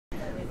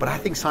But I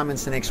think Simon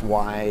Sinek's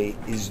why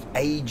is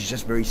aged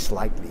just very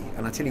slightly.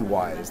 And I'll tell you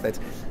why, is that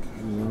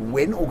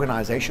when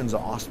organizations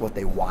are asked what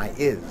their why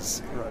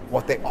is,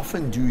 what they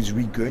often do is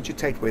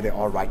regurgitate where they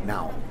are right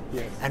now.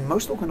 Yes. And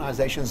most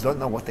organizations don't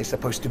know what they're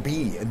supposed to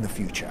be in the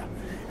future.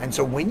 And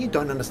so when you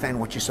don't understand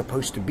what you're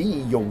supposed to be,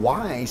 your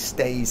why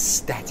stays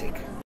static.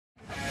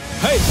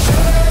 Hey!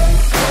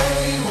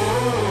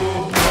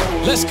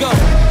 Let's go!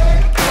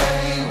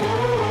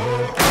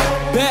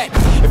 Bet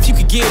if you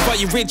could give all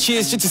your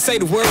riches just to say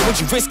the word, would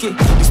you risk it?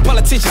 These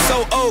politicians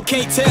so old,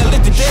 can't tell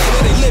if they're dead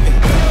or they living.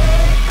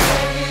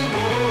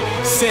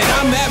 Said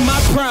I'm at my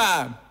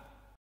prime.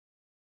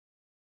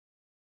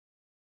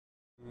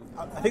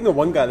 I think the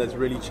one guy that's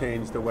really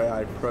changed the way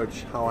I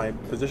approach how I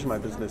position my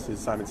business is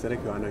Simon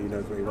Sinek, who I know you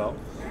know very well,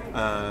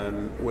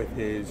 with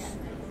his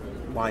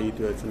why you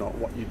do it and not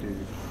what you do.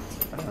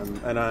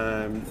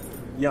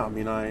 Yeah, I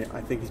mean, I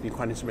think he's been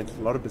quite instrumental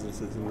in a lot of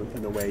businesses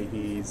in the way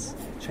he's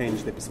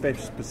changed their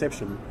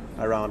perception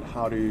around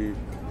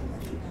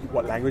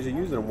what language they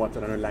use and what,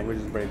 I know language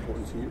is very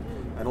important to you,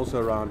 and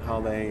also around how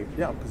they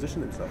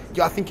position themselves.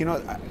 Yeah, I think,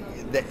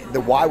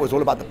 the why was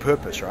all about the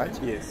purpose, right?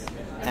 Yes.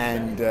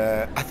 And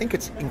I think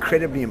it's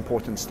incredibly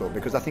important still,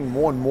 because I think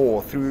more and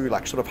more through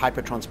like sort of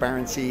hyper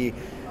transparency,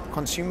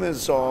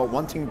 consumers are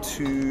wanting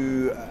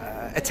to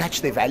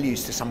attach their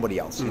values to somebody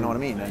else, you know what I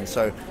mean? And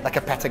so like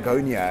a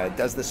Patagonia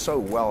does this so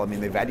well. I mean,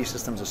 their value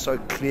systems are so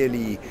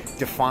clearly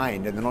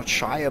defined and they're not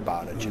shy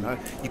about it, you know?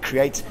 You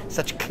create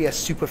such clear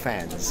super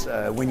fans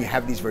when you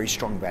have these very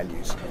strong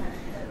values.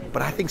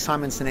 But I think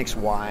Simon Sinek's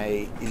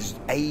why is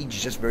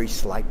aged just very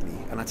slightly.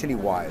 And I'll tell you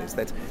why, is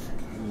that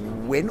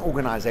when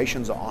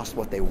organizations are asked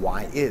what their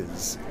why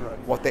is,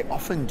 what they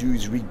often do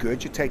is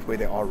regurgitate where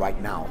they are right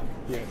now.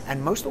 Yes.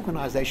 And most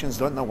organizations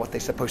don't know what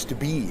they're supposed to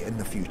be in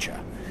the future.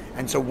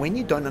 And so when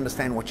you don't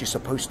understand what you're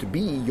supposed to be,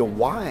 your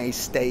why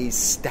stays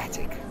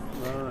static.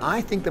 Right.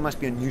 I think there must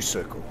be a new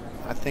circle.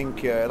 I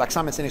think, like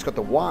Simon Sinek's got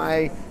the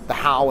why, the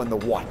how, and the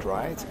what,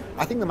 right?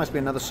 I think there must be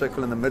another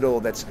circle in the middle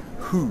that's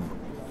who.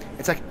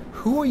 It's like,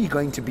 who are you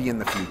going to be in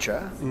the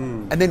future?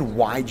 And then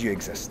why do you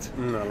exist?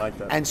 I like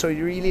that. And so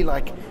you really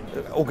like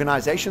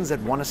organizations that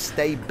want to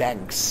stay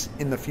banks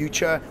in the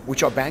future,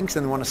 which are banks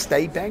and want to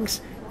stay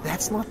banks,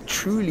 that's not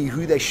truly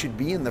who they should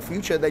be in the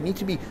future. They need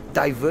to be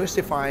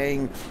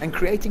diversifying and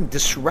creating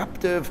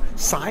disruptive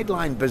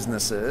sideline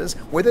businesses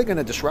where they're going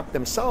to disrupt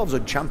themselves or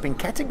jump in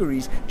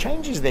categories,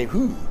 changes their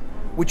who,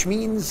 which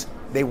means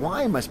their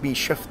why must be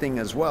shifting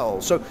as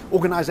well. So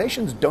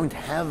organizations don't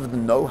have the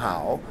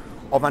know-how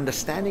of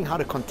understanding how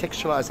to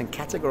contextualize and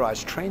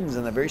categorize trends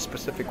in a very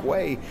specific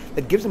way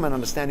that gives them an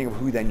understanding of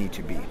who they need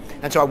to be.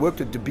 And so I worked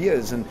with De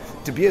Beers, and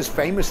De Beers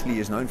famously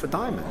is known for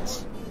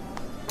diamonds.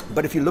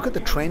 But if you look at the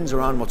trends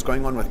around what's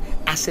going on with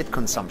asset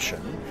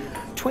consumption,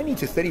 20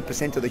 to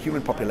 30% of the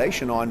human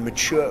population are in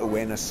mature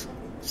awareness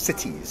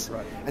cities.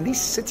 Right. And these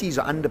cities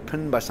are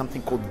underpinned by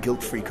something called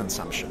guilt-free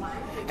consumption.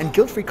 And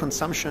guilt-free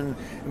consumption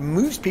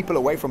moves people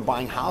away from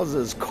buying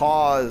houses,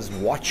 cars,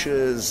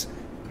 watches,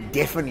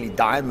 definitely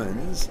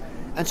diamonds.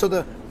 And so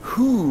the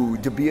who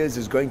De Beers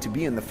is going to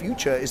be in the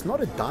future is not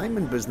a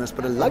diamond business,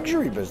 but a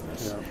luxury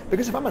business. Yeah.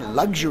 Because if I'm a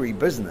luxury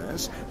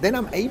business, then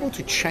I'm able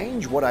to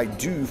change what I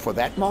do for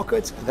that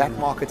market, and that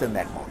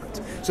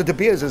market. So De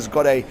Beers has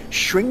got a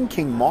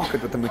shrinking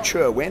market with a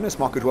mature awareness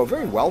market who are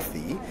very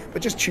wealthy,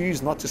 but just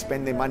choose not to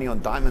spend their money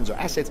on diamonds or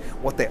assets.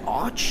 What they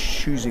are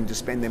choosing to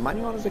spend their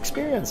money on is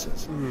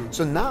experiences.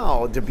 So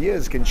now De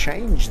Beers can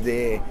change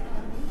their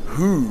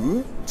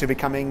who to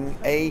becoming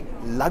a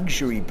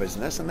luxury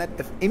business, and that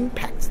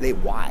impacts their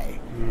why.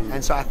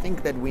 And so I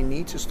think that we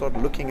need to start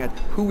looking at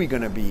who we're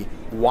going to be,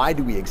 why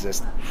do we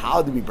exist,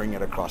 how do we bring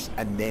it across,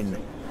 and then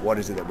what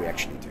is it that we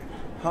actually do.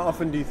 How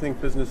often do you think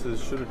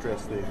businesses should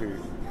address their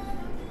who?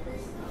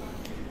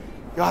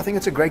 Yeah, I think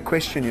it's a great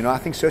question. I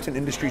think certain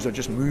industries are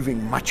just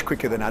moving much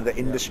quicker than other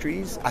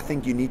industries. I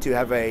think you need to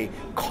have a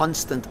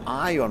constant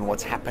eye on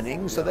what's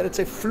happening so that it's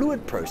a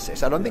fluid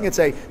process. I don't think it's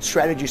a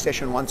strategy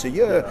session once a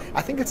year.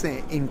 I think it's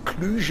the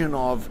inclusion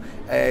of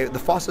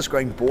the fastest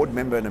growing board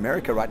member in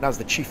America right now is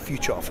the Chief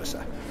Future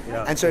Officer.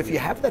 Yeah. And so if you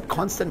have that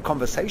constant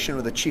conversation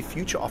with the Chief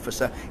Future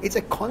Officer, it's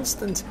a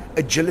constant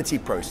agility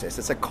process.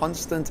 It's a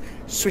constant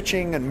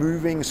switching and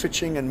moving,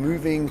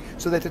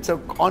 so that it's an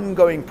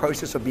ongoing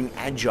process of being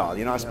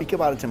agile. I speak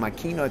about it in my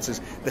keynotes as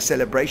the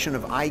celebration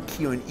of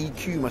IQ and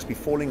EQ must be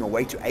falling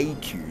away to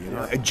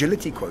AQ.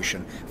 Agility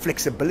quotient,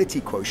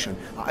 flexibility quotient,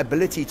 our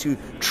ability to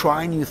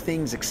try new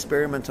things,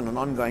 experiment on an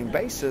ongoing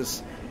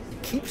basis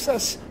keeps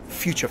us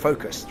future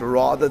focused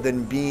rather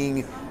than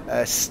being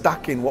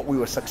stuck in what we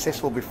were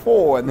successful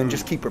before and then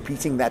just keep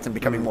repeating that and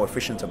becoming more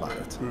efficient about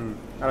it. And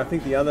I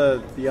think the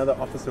other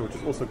officer, which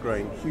is also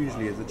growing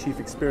hugely, is the Chief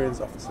Experience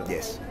Officer.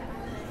 Yes.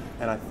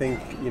 And I think,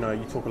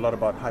 you talk a lot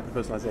about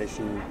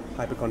hyper-personalization,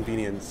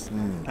 hyper-convenience,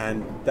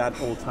 and that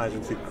all ties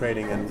into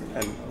creating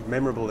a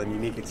memorable and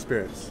unique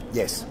experience.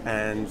 Yes.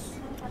 And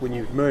when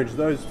you merge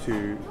those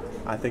two,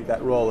 I think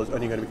that role is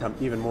only going to become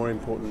even more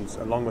important,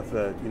 along with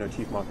the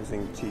chief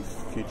marketing, chief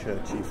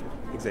future, chief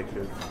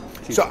executive.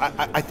 So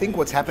I think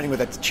what's happening with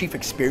that chief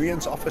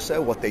experience officer,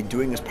 what they're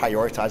doing is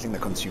prioritizing the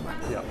consumer.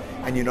 Yeah.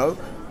 And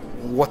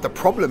what the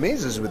problem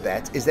is with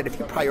that is that if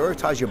you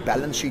prioritize your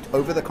balance sheet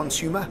over the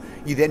consumer,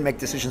 you then make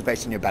decisions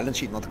based on your balance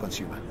sheet, not the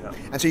consumer. Yeah.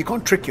 And so you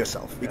can't trick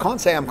yourself. You can't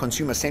say I'm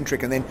consumer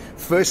centric and then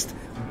first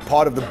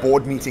part of the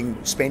board meeting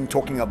spend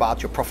talking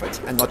about your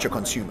profit and not your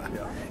consumer.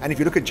 Yeah. And if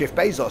you look at Jeff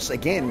Bezos,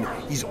 again,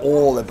 he's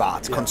all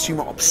about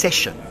consumer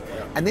obsession.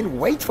 And then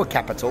wait for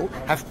capital,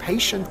 have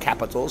patient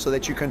capital so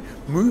that you can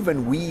move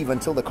and weave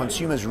until the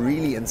consumer's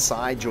really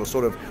inside your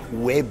sort of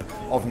web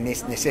of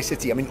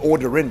necessity. I mean,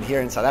 order in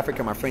here in South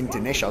Africa, my friend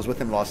Dinesh, I was with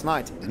him last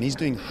night, and he's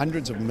doing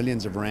hundreds of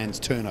millions of rands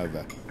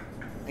turnover.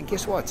 And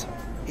guess what?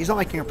 He's not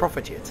making a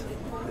profit yet.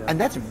 Yeah. And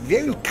that's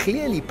very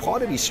clearly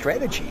part of his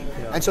strategy.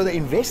 Yeah. And so the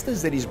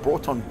investors that he's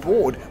brought on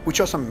board, which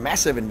are some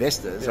massive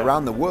investors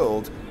around the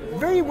world,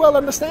 very well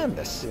understand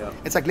this. Yeah.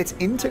 It's like, let's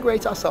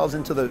integrate ourselves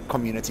into the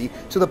community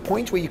to the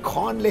point where you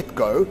can't let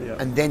go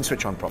and then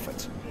switch on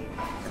profits.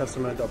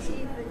 Customer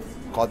adoption.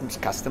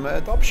 Customer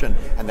adoption.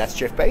 And that's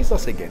Jeff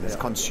Bezos again. It's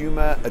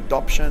consumer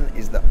adoption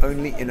is the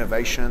only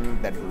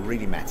innovation that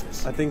really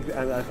matters. I think,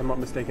 if I'm not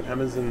mistaken,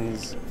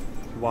 Amazon's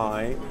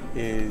why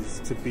is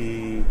to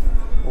be,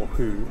 or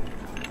who,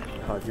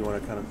 how do you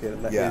want to kind of get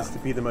it, that is to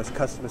be the most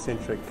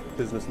customer-centric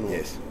business in the world.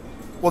 Yes.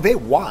 Well, their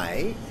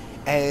why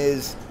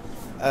is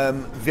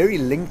very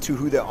linked to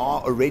who they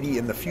are already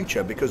in the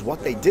future, because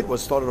what they did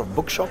was started off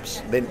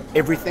bookshops, then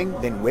everything,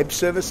 then web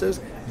services,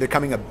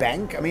 becoming a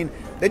bank. I mean,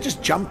 they're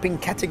just jumping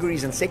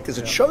categories and sectors.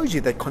 It shows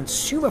you that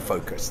consumer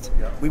focused.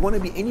 We want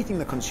to be anything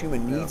the consumer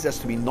needs us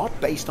to be, not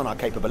based on our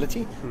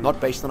capability,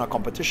 not based on our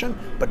competition,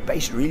 but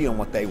based really on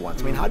what they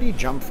want. I mean, how do you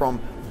jump from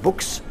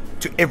books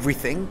to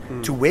everything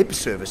to web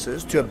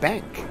services to a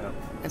bank?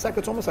 It's like,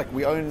 it's almost like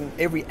we own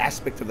every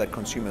aspect of that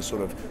consumer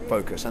sort of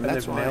focus, and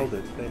that's why nailed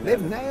it.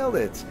 They've nailed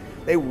it.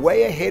 They're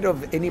way ahead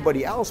of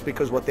anybody else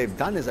because what they've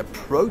done is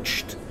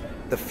approached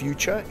the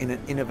future in an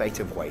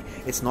innovative way.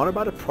 It's not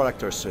about a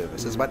product or a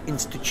service. It's about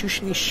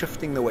institutionally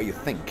shifting the way you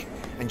think.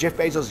 And Jeff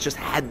Bezos just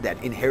had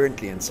that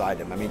inherently inside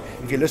him. I mean,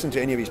 if you listen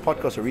to any of his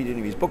podcasts or read any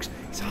of his books,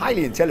 he's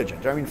highly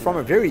intelligent. I mean, from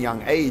a very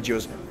young age, he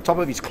was top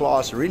of his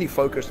class, really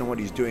focused on what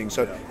he's doing.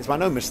 So it's by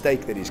no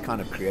mistake that he's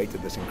kind of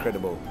created this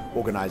incredible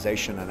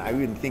organization, and I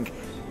even think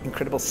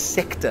incredible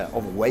sector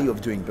of way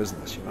of doing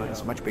business.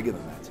 It's much bigger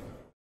than that.